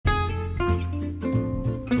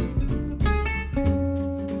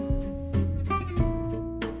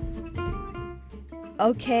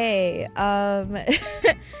Okay,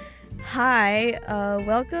 hi,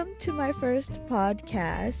 welcome to my first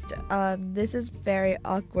podcast. This is very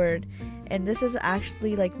awkward, and this is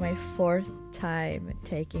actually like my fourth time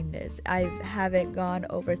taking this. I haven't gone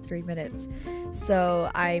over 3 minutes, so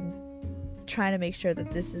I'm trying to make sure that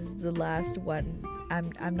this is the last one.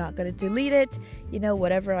 I'm not gonna delete it.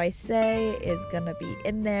 Whatever I say is gonna be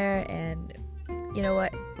in there, and you know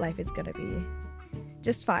what? Life is gonna be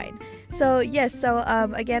just fine. So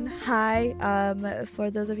again, hi. For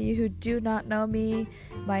those of you who do not know me,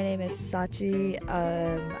 my name is Sachi.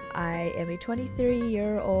 I am a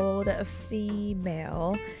 23-year-old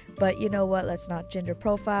female, but you know what? Let's not gender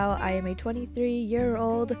profile. I am a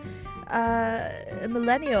 23-year-old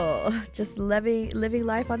millennial, just living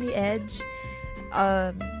life on the edge.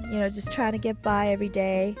 Just trying to get by every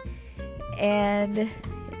day, and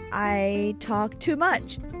I talk too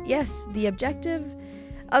much. Yes, the objective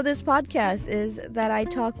of this podcast is that I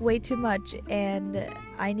talk way too much, and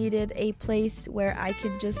I needed a place where I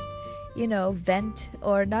could just vent,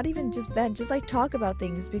 or not even just vent, just like talk about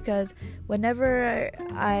things, because whenever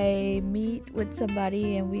I meet with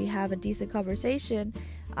somebody and we have a decent conversation,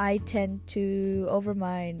 I tend to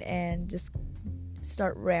overmind and just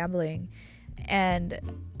start rambling, and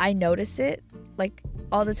I notice it like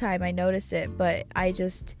all the time. I notice it, but I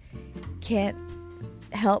just can't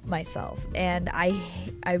help myself, and I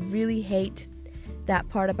really hate that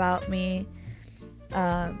part about me.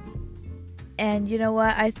 And you know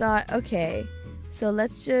what, I thought, okay, so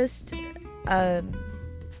let's just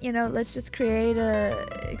create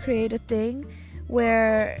a thing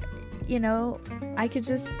where I could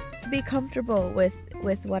just be comfortable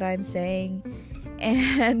with what I'm saying,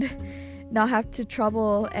 and not have to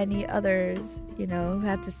trouble any others who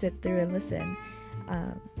have to sit through and listen.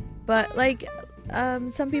 But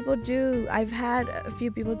some people do. I've had a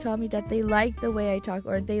few people tell me that they like the way I talk,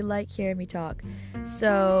 or they like hearing me talk.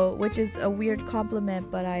 So, which is a weird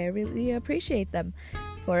compliment, but I really appreciate them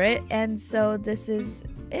for it. And so this is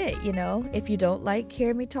it, If you don't like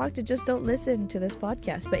hearing me talk, then just don't listen to this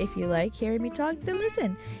podcast. But if you like hearing me talk, then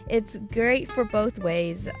listen. It's great for both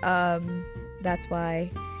ways. That's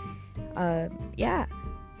why, yeah.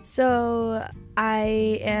 So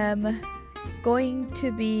I am going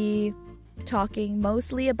to be talking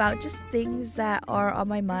mostly about just things that are on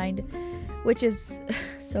my mind, which is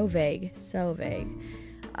so vague,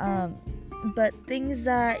 but things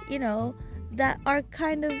that that are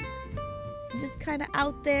kind of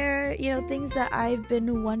out there, things that I've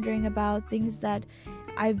been wondering about, things that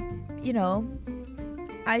I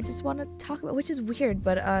just want to talk about, which is weird,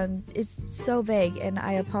 but it's so vague, and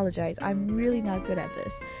I apologize. I'm really not good at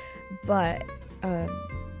this, but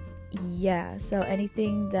yeah, so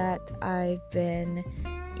anything that I've been,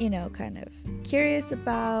 kind of curious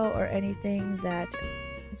about, or anything that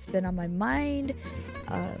it's been on my mind,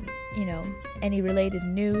 any related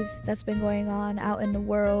news that's been going on out in the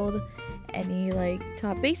world, any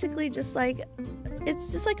basically just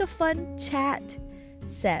it's just like a fun chat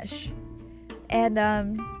sesh. And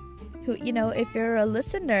if you're a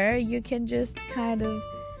listener, you can just kind of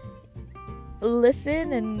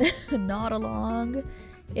listen and nod along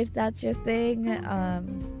if that's your thing.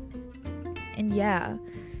 And yeah,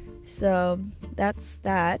 so that's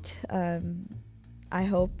that. I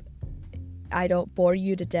hope I don't bore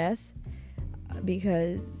you to death,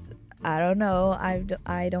 because I don't know, I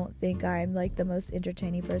don't think I'm the most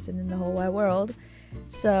entertaining person in the whole wide world.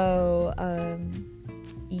 So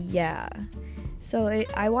yeah, so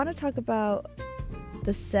I want to talk about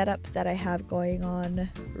the setup that I have going on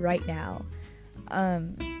right now.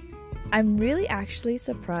 I'm really actually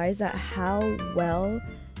surprised at how well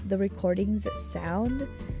the recordings sound.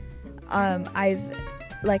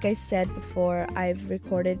 Like I said before, I've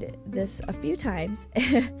recorded this a few times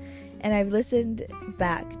and I've listened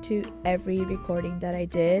back to every recording that I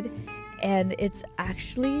did, and it's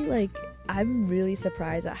actually I'm really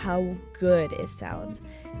surprised at how good it sounds,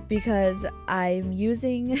 because I'm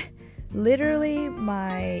using literally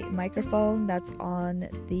my microphone that's on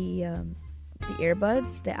the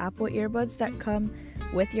earbuds, the Apple earbuds that come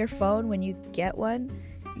with your phone when you get one.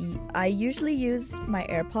 I usually use my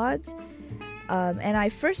AirPods, and I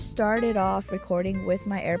first started off recording with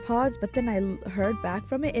my AirPods, but then I heard back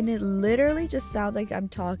from it, and it literally just sounds like I'm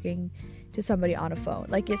talking to somebody on a phone.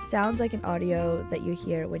 It sounds like an audio that you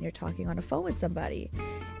hear when you're talking on a phone with somebody,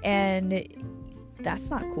 and that's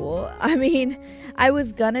not cool. I mean, I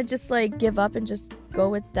was gonna just give up and just go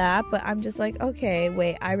with that, but I'm just okay,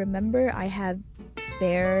 wait, I remember I had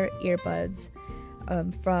spare earbuds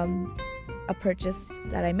from a purchase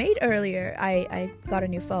that I made earlier. I got a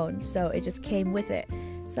new phone, so it just came with it.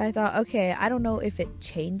 So I thought, okay, I don't know if it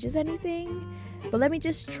changes anything, but let me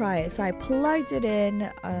just try it. So I plugged it in,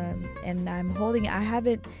 and I'm holding it. I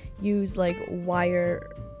haven't used like wired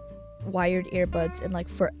earbuds in like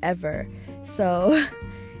forever, so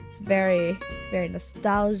it's very, very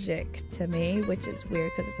nostalgic to me, which is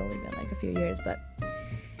weird because it's only been like a few years. But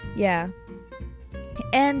yeah,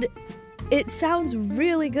 and it sounds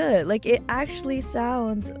really good. Like, it actually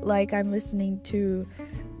sounds like I'm listening to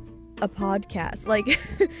a podcast, like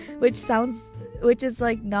which is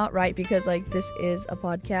like not right, because like this is a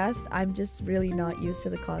podcast. I'm just really not used to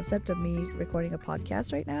the concept of me recording a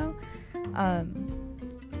podcast right now.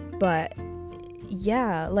 But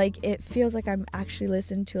yeah, like, it feels like I'm actually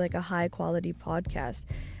listening to like a high quality podcast.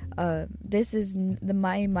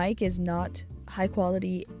 My mic is not high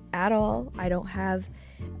quality at all. I don't have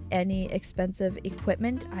any expensive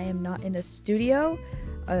equipment. I am not in a studio.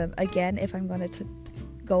 Again, if I'm going to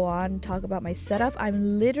go on talk about my setup,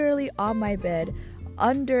 I'm literally on my bed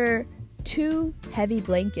under 2 heavy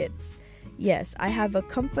blankets. Yes, I have a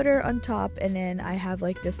comforter on top, and then I have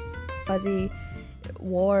like this fuzzy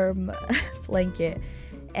warm blanket,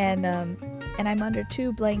 and I'm under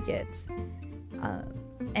 2 blankets,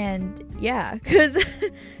 and yeah,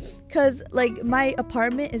 cause like my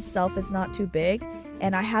apartment itself is not too big,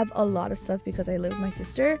 and I have a lot of stuff because I live with my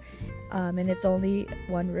sister, and it's only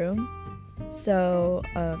 1 room, so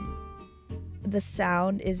the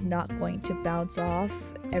sound is not going to bounce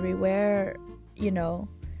off everywhere,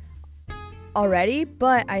 already.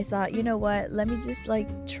 But I thought, you know what, let me just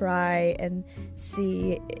like try and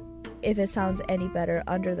see if it sounds any better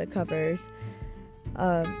under the covers,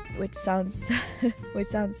 which sounds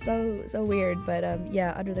so weird, but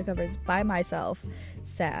yeah, under the covers by myself.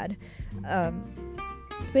 Sad.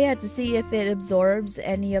 But yeah, to see if it absorbs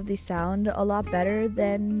any of the sound a lot better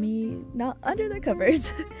than me not under the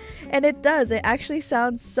covers. And it does. It actually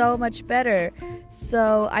sounds so much better.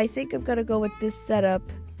 So I think I'm gonna go with this setup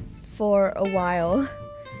for a while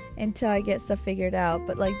until I get stuff figured out.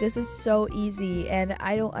 But like, this is so easy, and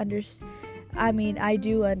I don't understand. I mean, I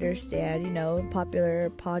do understand,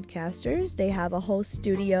 popular podcasters, they have a whole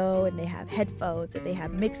studio, and they have headphones, and they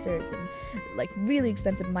have mixers, and like really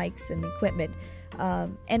expensive mics and equipment.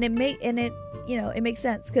 And it makes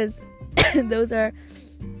sense, because those are,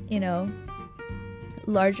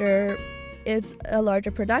 larger. It's a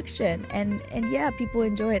larger production, and yeah, people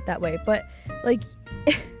enjoy it that way. But like,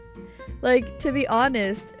 like, to be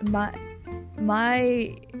honest,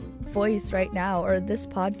 my voice right now, or this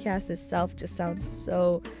podcast itself, just sounds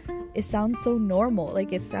so normal.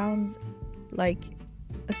 Like, it sounds like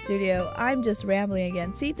a studio. I'm just rambling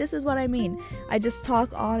again. See, this is what I mean. I just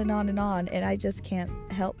talk on and on and on, and I just can't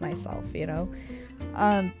help myself,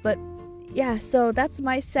 but yeah, so that's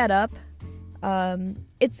my setup.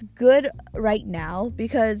 It's good right now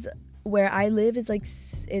because where I live is like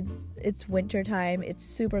it's winter time. It's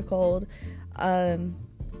super cold.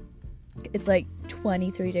 It's like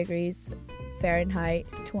 23 degrees Fahrenheit,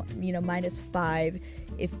 -5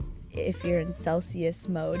 if you're in Celsius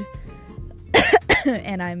mode.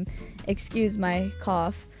 And excuse my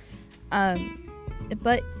cough.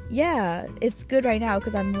 But yeah, it's good right now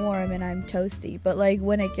because I'm warm and I'm toasty. But like,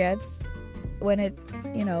 when it's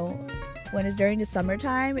during the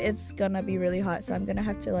summertime, it's gonna be really hot. So I'm gonna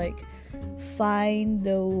have to like find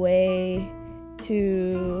a way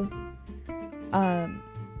to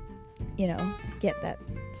get that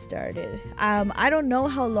started. I don't know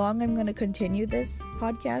how long I'm gonna continue this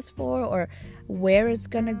podcast for, or where it's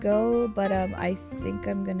gonna go, but I think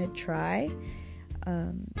I'm gonna try,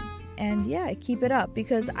 and yeah, keep it up,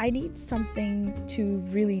 because I need something to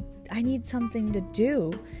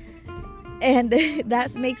do, and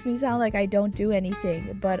that makes me sound like I don't do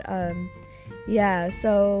anything. But yeah,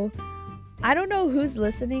 so I don't know who's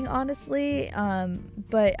listening, honestly,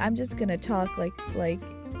 but I'm just gonna talk like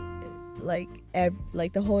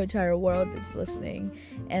the whole entire world is listening,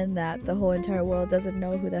 and that the whole entire world doesn't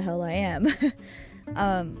know who the hell I am.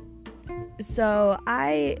 So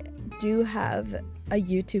I do have a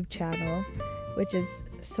YouTube channel, which is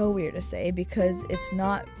so weird to say because it's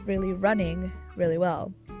not really running really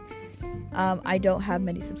well. I don't have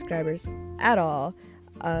many subscribers at all,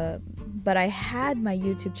 but I had my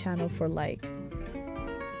YouTube channel for like,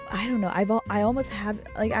 I don't know, I almost have,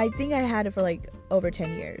 like, I think I had it for like over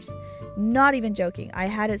 10 years. Not even joking. I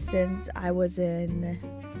had it since I was in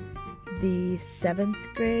the 7th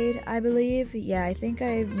grade, I believe. Yeah, I think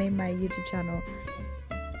I made my YouTube channel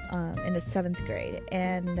in the 7th grade,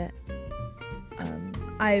 and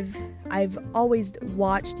I've always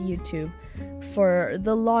watched YouTube for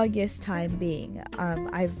the longest time being.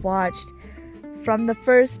 I've watched from the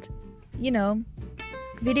first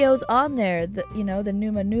videos on there. The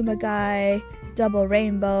Numa Numa guy, Double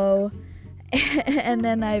Rainbow, and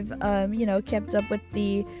then I've kept up with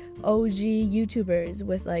the OG YouTubers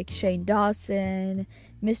with like Shane Dawson,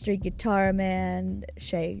 Mystery Guitar Man,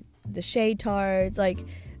 the Shaytards, like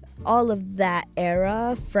all of that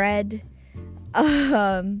era, Fred,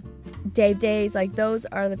 Dave Days, like those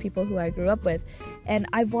are the people who I grew up with, and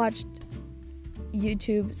I've watched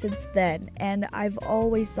YouTube since then, and I've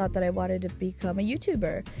always thought that I wanted to become a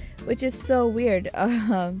YouTuber, which is so weird,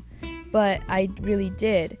 but I really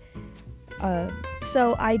did.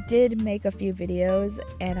 So I did make a few videos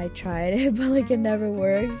and I tried it, but like it never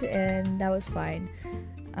worked, and that was fine.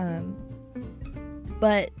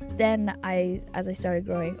 But then as I started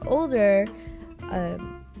growing older,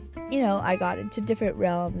 I got into different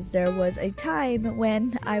realms. There was a time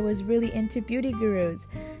when I was really into beauty gurus,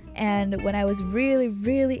 and when I was really,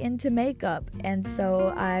 really into makeup, and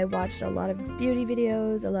so I watched a lot of beauty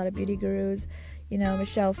videos, a lot of beauty gurus,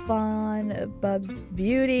 Michelle Phan, Bubs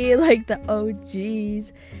Beauty, like the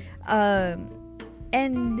OGs, and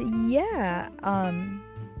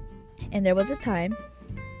there was a time,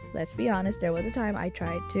 let's be honest, there was a time I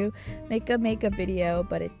tried to make a makeup video,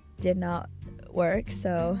 but it did not work,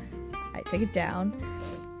 so I took it down.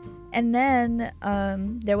 And then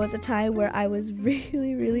there was a time where I was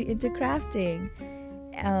really, really into crafting.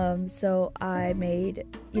 So I made,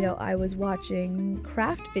 I was watching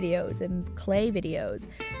craft videos and clay videos.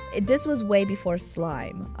 This was way before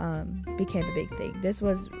slime became a big thing. This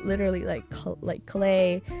was literally like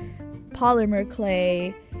clay, polymer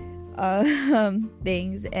clay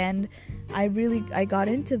things, and I got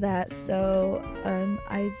into that. So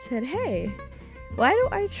I said, hey, why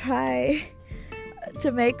don't I try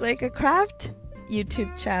to make like a craft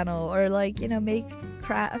YouTube channel, or like make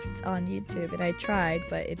crafts on YouTube? And I tried,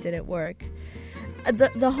 but it didn't work.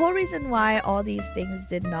 The whole reason why all these things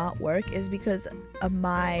did not work is because of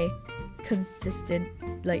my consistent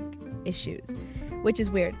like issues, which is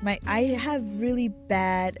weird. I have really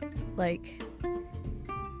bad, like,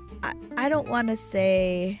 I don't want to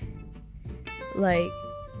say like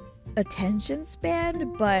attention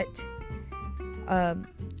span, but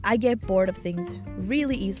I get bored of things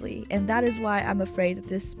really easily, and that is why I'm afraid that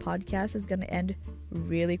this podcast is going to end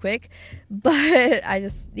really quick, but I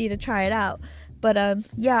just need to try it out. But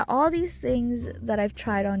all these things that I've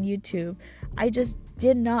tried on YouTube, I just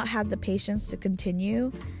did not have the patience to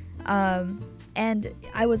continue, and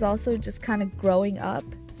I was also just kind of growing up,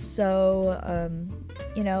 so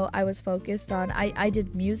I was focused on, I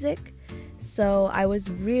did music, so I was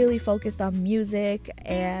really focused on music,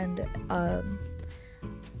 and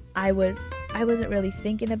I wasn't really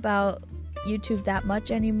thinking about YouTube that much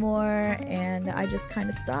anymore, and I just kind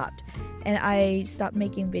of stopped. And I stopped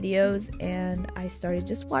making videos, and I started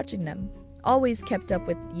just watching them. Always kept up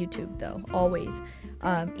with YouTube though, always,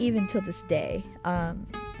 even till this day.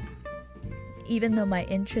 Even though my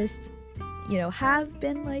interests, have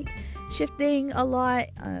been like shifting a lot,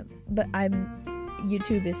 but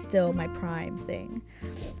YouTube is still my prime thing.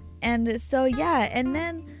 And so and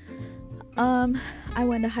then I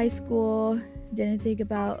went to high school, didn't think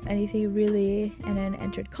about anything really, and then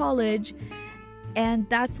entered college, and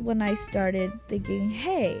that's when I started thinking,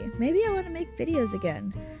 hey, maybe I want to make videos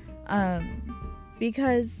again,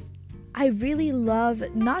 because I really love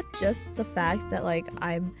not just the fact that like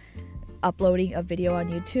I'm uploading a video on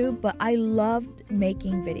YouTube, but I loved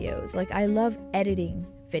making videos. Like, I love editing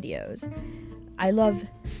videos. I love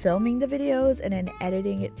filming the videos and then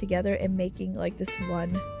editing it together and making like this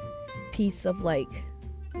one piece of like,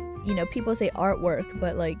 people say artwork,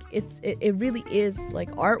 but like it really is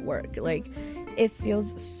like artwork. Like, it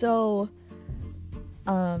feels so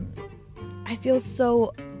I feel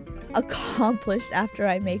so accomplished after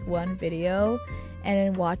I make one video and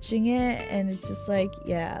then watching it, and it's just like,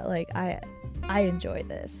 yeah, like I enjoy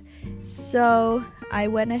this. So I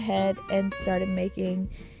went ahead and started making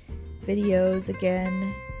videos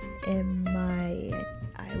again in my,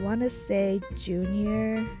 I want to say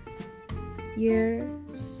junior year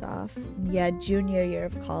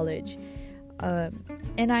of college,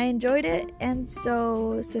 and I enjoyed it, and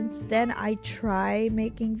so since then I try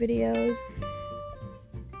making videos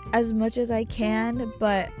as much as I can,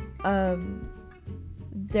 but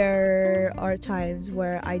there are times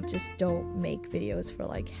where I just don't make videos for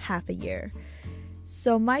like half a year.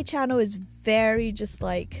 So my channel is very just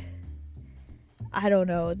like, I don't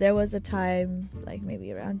know, there was a time like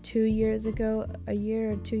maybe around 2 years ago, a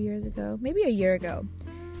year or 2 years ago, maybe a year ago,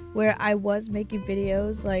 where I was making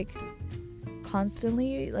videos like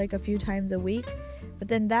constantly, like a few times a week, but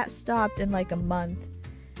then that stopped in like a month,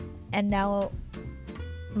 and now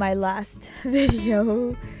my last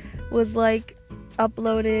video was like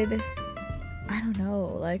uploaded, I don't know,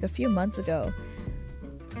 like a few months ago.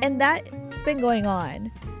 And that's been going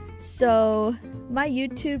on. So my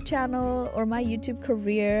YouTube channel or my YouTube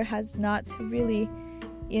career has not really,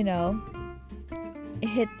 you know,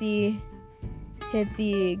 hit the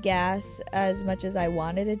gas as much as I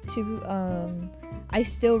wanted it to. I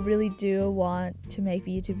still really do want to make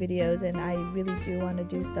YouTube videos, and I really do want to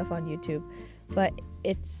do stuff on YouTube, but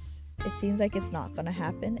it seems like it's not gonna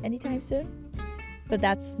happen anytime soon. But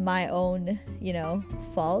that's my own, you know,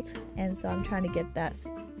 fault, and so I'm trying to get that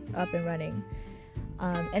up and running.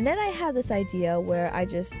 And then I had this idea where I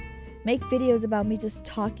just make videos about me just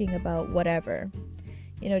talking about whatever,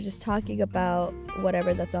 you know, just talking about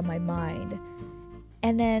whatever that's on my mind.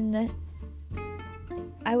 And then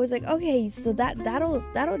I was like, okay, so that'll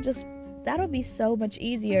be so much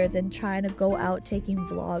easier than trying to go out taking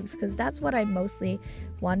vlogs, because that's what I mostly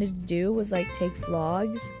wanted to do, was like take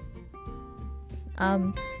vlogs,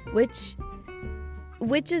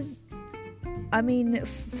 which is, I mean,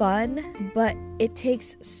 fun, but it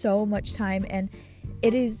takes so much time, and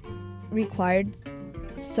it is required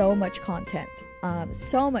so much content,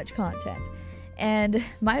 and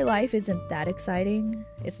my life isn't that exciting.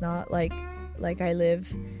 It's not like I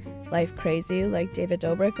live life crazy like David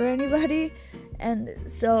Dobrik or anybody, and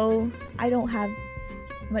so I don't have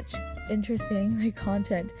much interesting like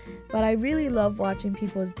content, but I really love watching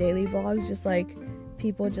people's daily vlogs, just like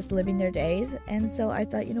people just living their days. And so I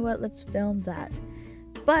thought, you know what, let's film that.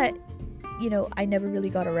 But you know, I never really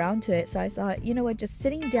got around to it, so I thought, you know what, just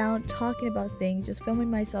sitting down talking about things, just filming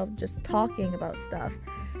myself just talking about stuff,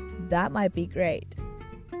 that might be great.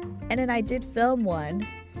 And then I did film one,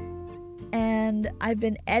 and I've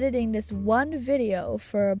been editing this one video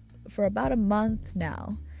for about a month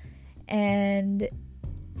now, and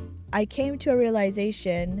I came to a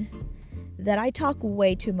realization that I talk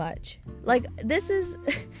way too much. Like, this is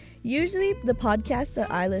usually the podcasts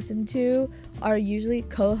that I listen to are usually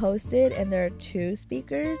co-hosted and there are two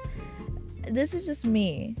speakers. This is just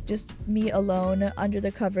me alone under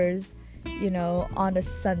the covers, you know, on a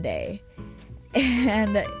Sunday.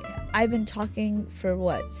 And I've been talking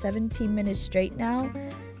for 17 minutes straight now.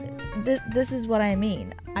 This is what I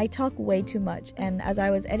mean. I talk way too much, and as I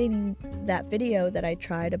was editing that video that I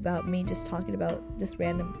tried about me just talking about this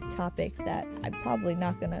random topic that I'm probably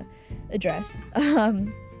not gonna address,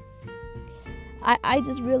 I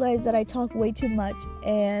just realized that I talk way too much,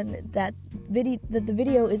 and that the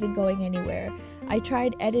video isn't going anywhere. I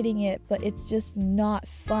tried editing it, but it's just not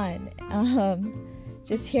fun.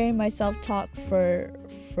 Just hearing myself talk for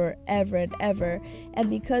forever and ever, and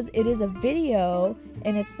because it is a video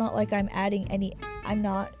and it's not like I'm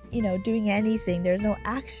not, you know, doing anything, there's no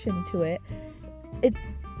action to it,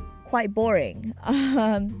 it's quite boring.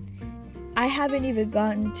 I haven't even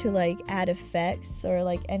gotten to like add effects or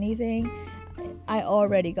like anything. I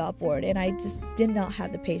already got bored, and I just did not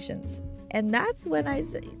have the patience. And that's when I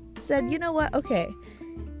said, you know what, okay,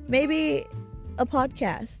 maybe a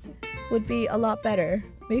podcast would be a lot better,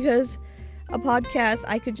 because a podcast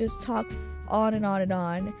I could just talk on and on and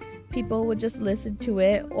on. People would just listen to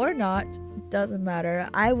it or not, doesn't matter.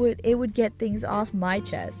 It would get things off my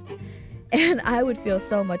chest, and I would feel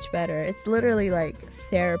so much better. It's literally like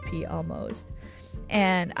therapy almost,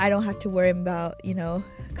 and I don't have to worry about, you know,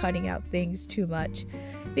 cutting out things too much,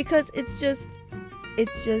 because it's just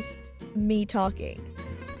me talking.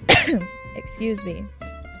 Excuse me.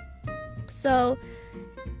 So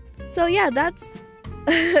yeah, that's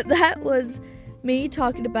that was me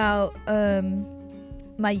talking about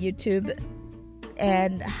my YouTube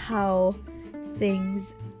and how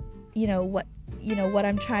things, you know, what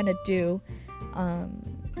I'm trying to do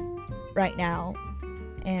right now.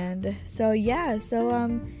 And so yeah,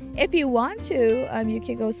 if you want to, you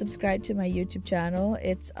can go subscribe to my YouTube channel.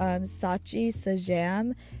 It's Sachi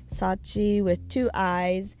Sajam, Sachi with 2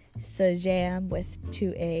 I's, Sajam with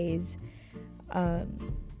 2 A's.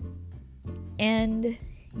 And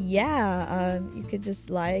yeah, you could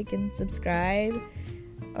just like and subscribe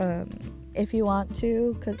if you want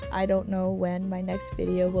to, because I don't know when my next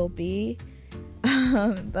video will be.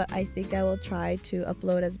 But I think I will try to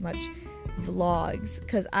upload as much vlogs,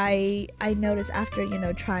 because I noticed after, you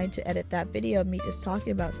know, trying to edit that video of me just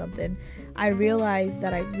talking about something, I realized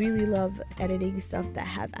that I really love editing stuff that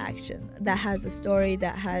have action, that has a story,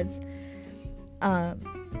 that has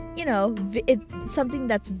you know, something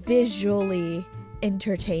that's visually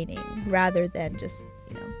entertaining rather than just,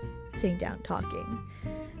 you know, sitting down talking.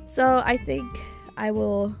 So I think I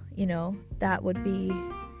will, you know, that would be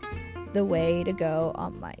the way to go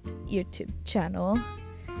on my YouTube channel.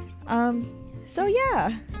 So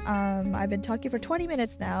yeah, I've been talking for 20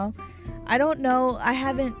 minutes now. I don't know, I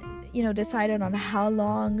haven't, decided on how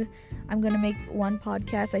long I'm gonna make one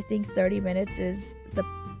podcast. I think 30 minutes is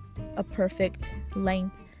a perfect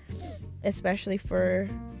length, especially for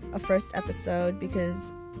a first episode,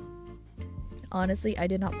 because honestly, I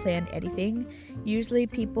did not plan anything. Usually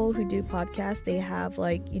people who do podcasts, they have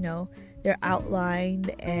they're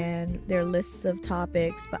outlined and their lists of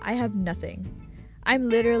topics, but I have nothing. I'm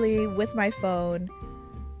literally with my phone,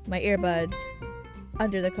 my earbuds,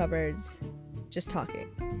 under the covers, just talking,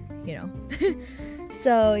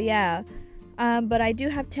 So yeah, but I do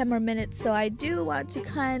have 10 more minutes, so I do want to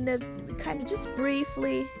kind of just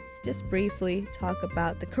briefly talk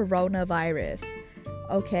about the coronavirus.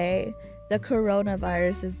 Okay, the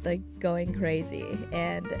coronavirus is going crazy,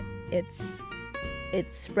 and it's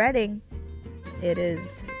spreading. It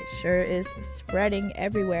sure is spreading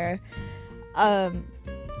everywhere.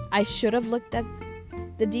 I should have looked at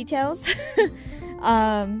the details.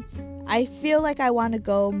 I feel like I want to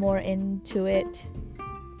go more into it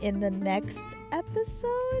in the next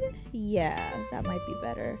episode. Yeah, that might be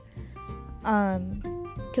better.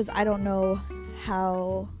 Because I don't know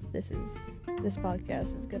how this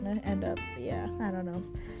podcast is gonna end up. Yeah, I don't know.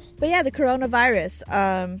 But yeah, the coronavirus.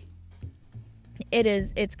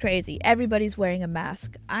 It's crazy. Everybody's wearing a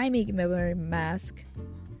mask. I'm even wearing a mask.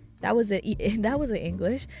 That was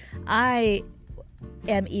English. I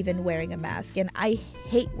am even wearing a mask, and I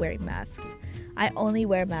hate wearing masks. I only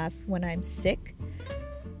wear masks when I'm sick.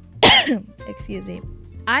 Excuse me.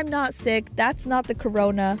 I'm not sick. That's not the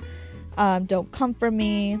corona. Don't come for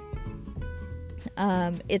me.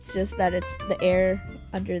 It's just that it's the air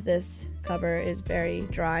under this cover is very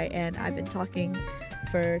dry, and I've been talking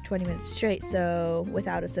for 20 minutes straight, so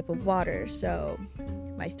without a sip of water, so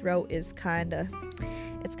my throat is kind of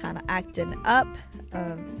acting up.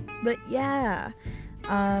 But yeah,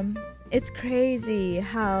 it's crazy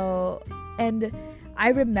how, and I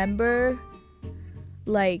remember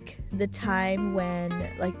the time when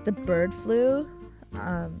the bird flu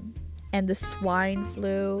and the swine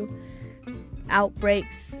flu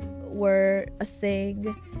outbreaks were a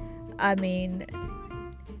thing. I mean,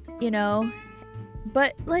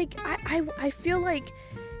 but I feel like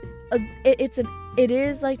it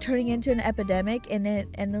is turning into an epidemic, and then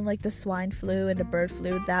the swine flu and the bird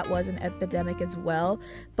flu, that was an epidemic as well,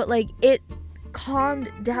 but it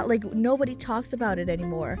calmed down. Nobody talks about it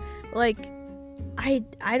anymore. I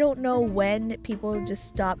don't know when people just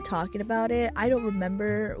stopped talking about it. I don't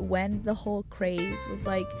remember when the whole craze was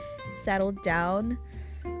settled down,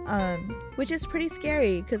 which is pretty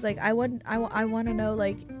scary, because I want to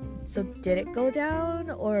know, so did it go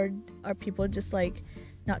down, or are people just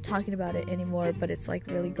not talking about it anymore, but it's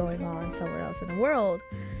really going on somewhere else in the world?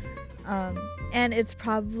 And it's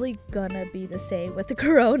probably gonna be the same with the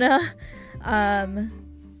corona.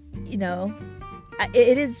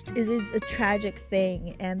 It is a tragic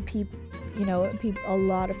thing, and a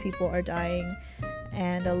lot of people are dying,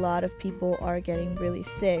 and a lot of people are getting really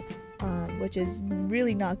sick, which is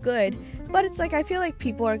really not good. But it's I feel like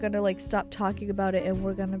people are gonna stop talking about it, and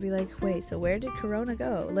we're gonna be wait, so where did corona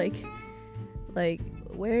go?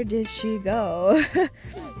 Where did she go?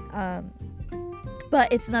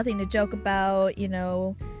 But it's nothing to joke about.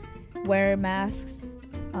 Wear masks.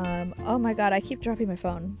 Oh my god, I keep dropping my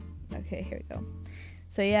phone. Okay, here we go.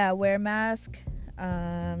 So yeah, wear a mask,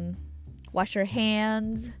 wash your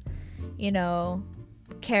hands,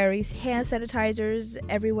 carry hand sanitizers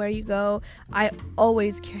everywhere you go. I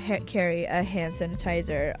always carry a hand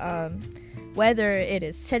sanitizer, whether it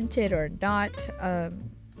is scented or not.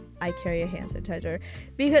 I carry a hand sanitizer,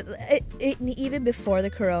 because even before the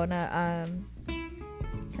corona,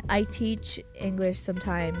 I teach English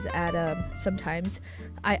sometimes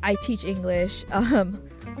I teach English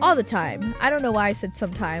all the time. I don't know why I said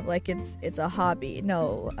sometime, it's a hobby.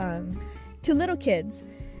 No, to little kids,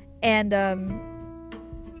 and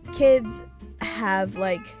kids have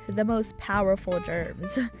the most powerful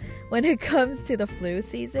germs when it comes to the flu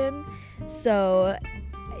season. So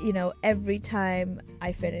every time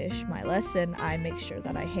I finish my lesson, I make sure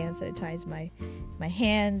that I hand sanitize my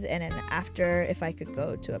hands, and then after, if I could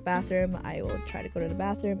go to a bathroom, I will try to go to the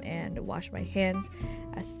bathroom and wash my hands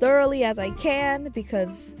as thoroughly as I can,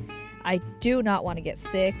 because I do not want to get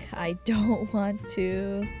sick. I don't want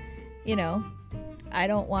to, I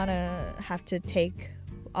don't want to have to take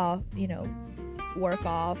off, work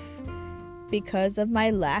off because of my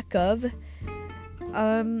lack of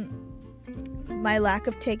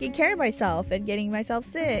taking care of myself and getting myself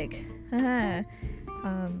sick.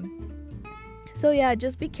 So yeah,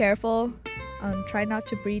 just be careful. Try not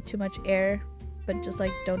to breathe too much air, but just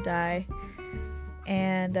don't die.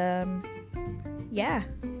 And yeah,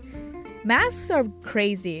 masks are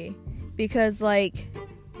crazy because like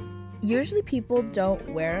usually people don't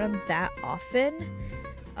wear them that often,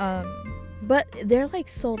 but they're like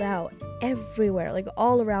sold out everywhere, like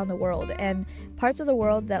all around the world. And parts of the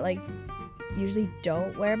world that like usually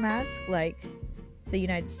don't wear masks, like the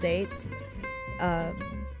United States,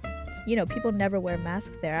 you know, people never wear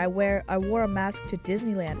masks there. I wore a mask to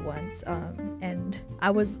Disneyland once, and I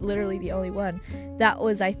was literally the only one. That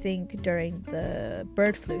was, I think, during the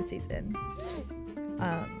bird flu season.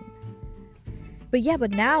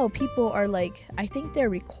 But now people are like, I think they're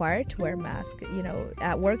required to wear masks, you know,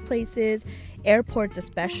 at workplaces, airports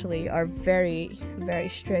especially are very, very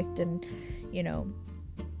strict. And, you know,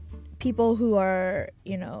 people who are,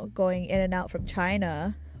 you know, going in and out from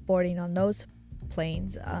China, boarding on those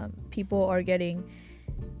planes, people are getting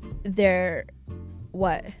their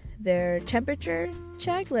temperature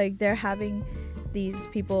checked. Like they're having these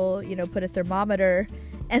people, you know, put a thermometer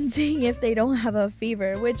and seeing if they don't have a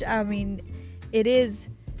fever, which I mean, it's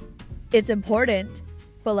important,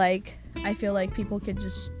 but like I feel like people can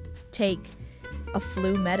just take a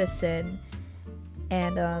flu medicine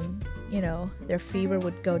and you know, their fever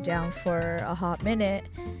would go down for a hot minute,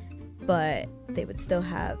 but they would still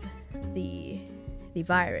have the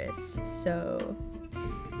virus. So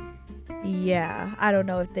yeah, I don't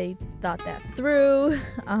know if they thought that through,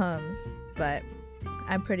 but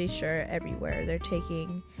I'm pretty sure everywhere they're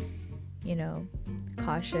taking, you know,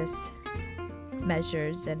 cautious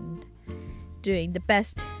measures and doing the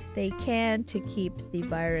best they can to keep the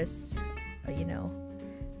virus, you know,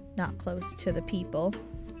 not close to the people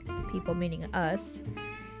meaning us.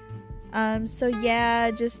 So yeah,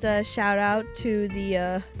 just a shout out to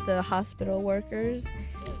the hospital workers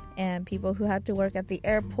and people who had to work at the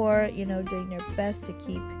airport, you know, doing their best to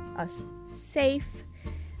keep us safe.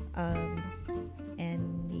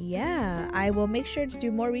 And yeah, I will make sure to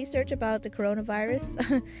do more research about the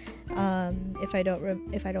coronavirus if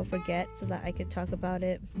I don't forget, so that I could talk about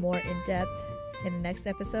it more in depth in the next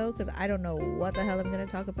episode, because I don't know what the hell I'm going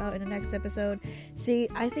to talk about in the next episode. See,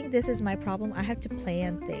 I think this is my problem. I have to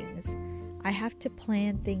plan things. I have to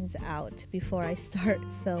plan things out before I start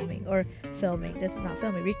filming. This is not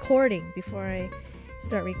filming, recording before I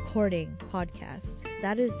start recording podcasts.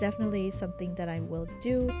 That is definitely something that I will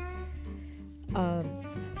do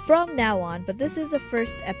from now on. But this is the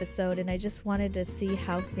first episode, and I just wanted to see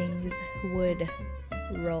how things would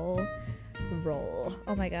roll.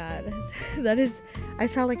 Oh my god. That is, I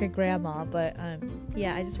sound like a grandma, but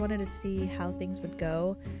yeah, I just wanted to see how things would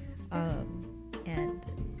go. And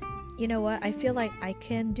you know what? I feel like I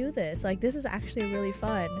can do this. Like, this is actually really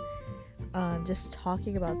fun. Just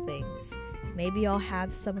talking about things. Maybe I'll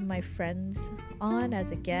have some of my friends on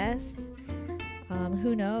as a guest.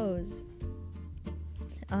 Who knows?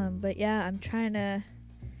 But yeah, I'm trying to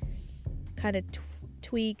kind of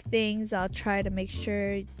tweak things. I'll try to make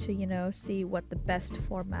sure to, you know, see what the best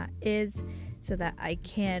format is so that I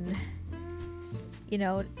can, you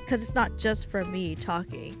know, because it's not just for me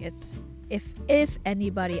talking. It's if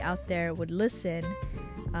anybody out there would listen,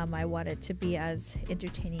 I want it to be as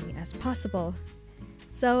entertaining as possible.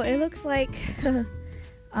 So it looks like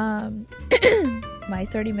my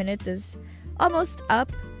 30 minutes is almost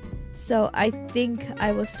up. So I think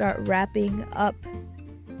I will start wrapping up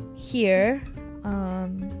here.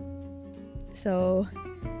 So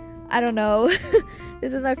I don't know.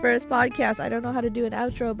 This is my first podcast. I don't know how to do an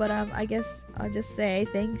outro, but I guess I'll just say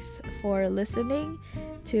thanks for listening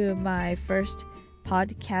to my first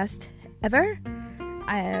podcast ever.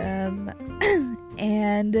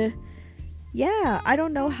 And yeah, I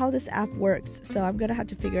don't know how this app works, so I'm gonna have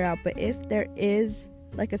to figure out. But if there is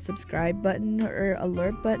like a subscribe button or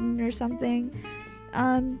alert button or something,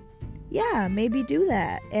 yeah, maybe do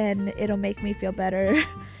that, and it'll make me feel better.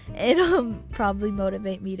 It'll probably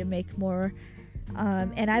motivate me to make more,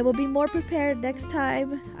 and I will be more prepared next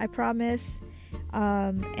time, I promise,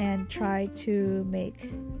 and try to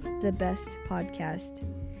make the best podcast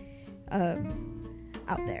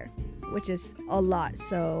out there, which is a lot,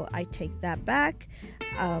 so I take that back.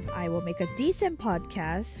 I will make a decent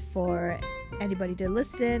podcast for anybody to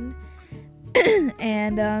listen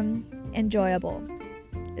and enjoyable.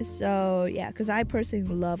 So yeah, because I personally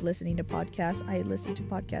love listening to podcasts. I listen to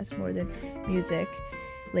podcasts more than music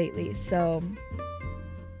lately, so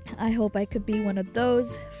I hope I could be one of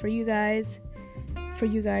those for you guys,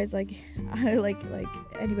 like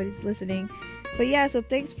anybody's listening. But yeah, so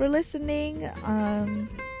thanks for listening,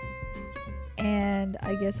 and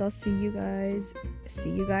I guess I'll see you guys.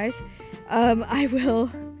 I will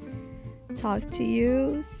talk to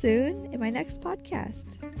you soon in my next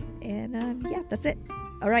podcast. And yeah, that's it.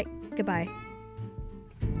 All right, goodbye.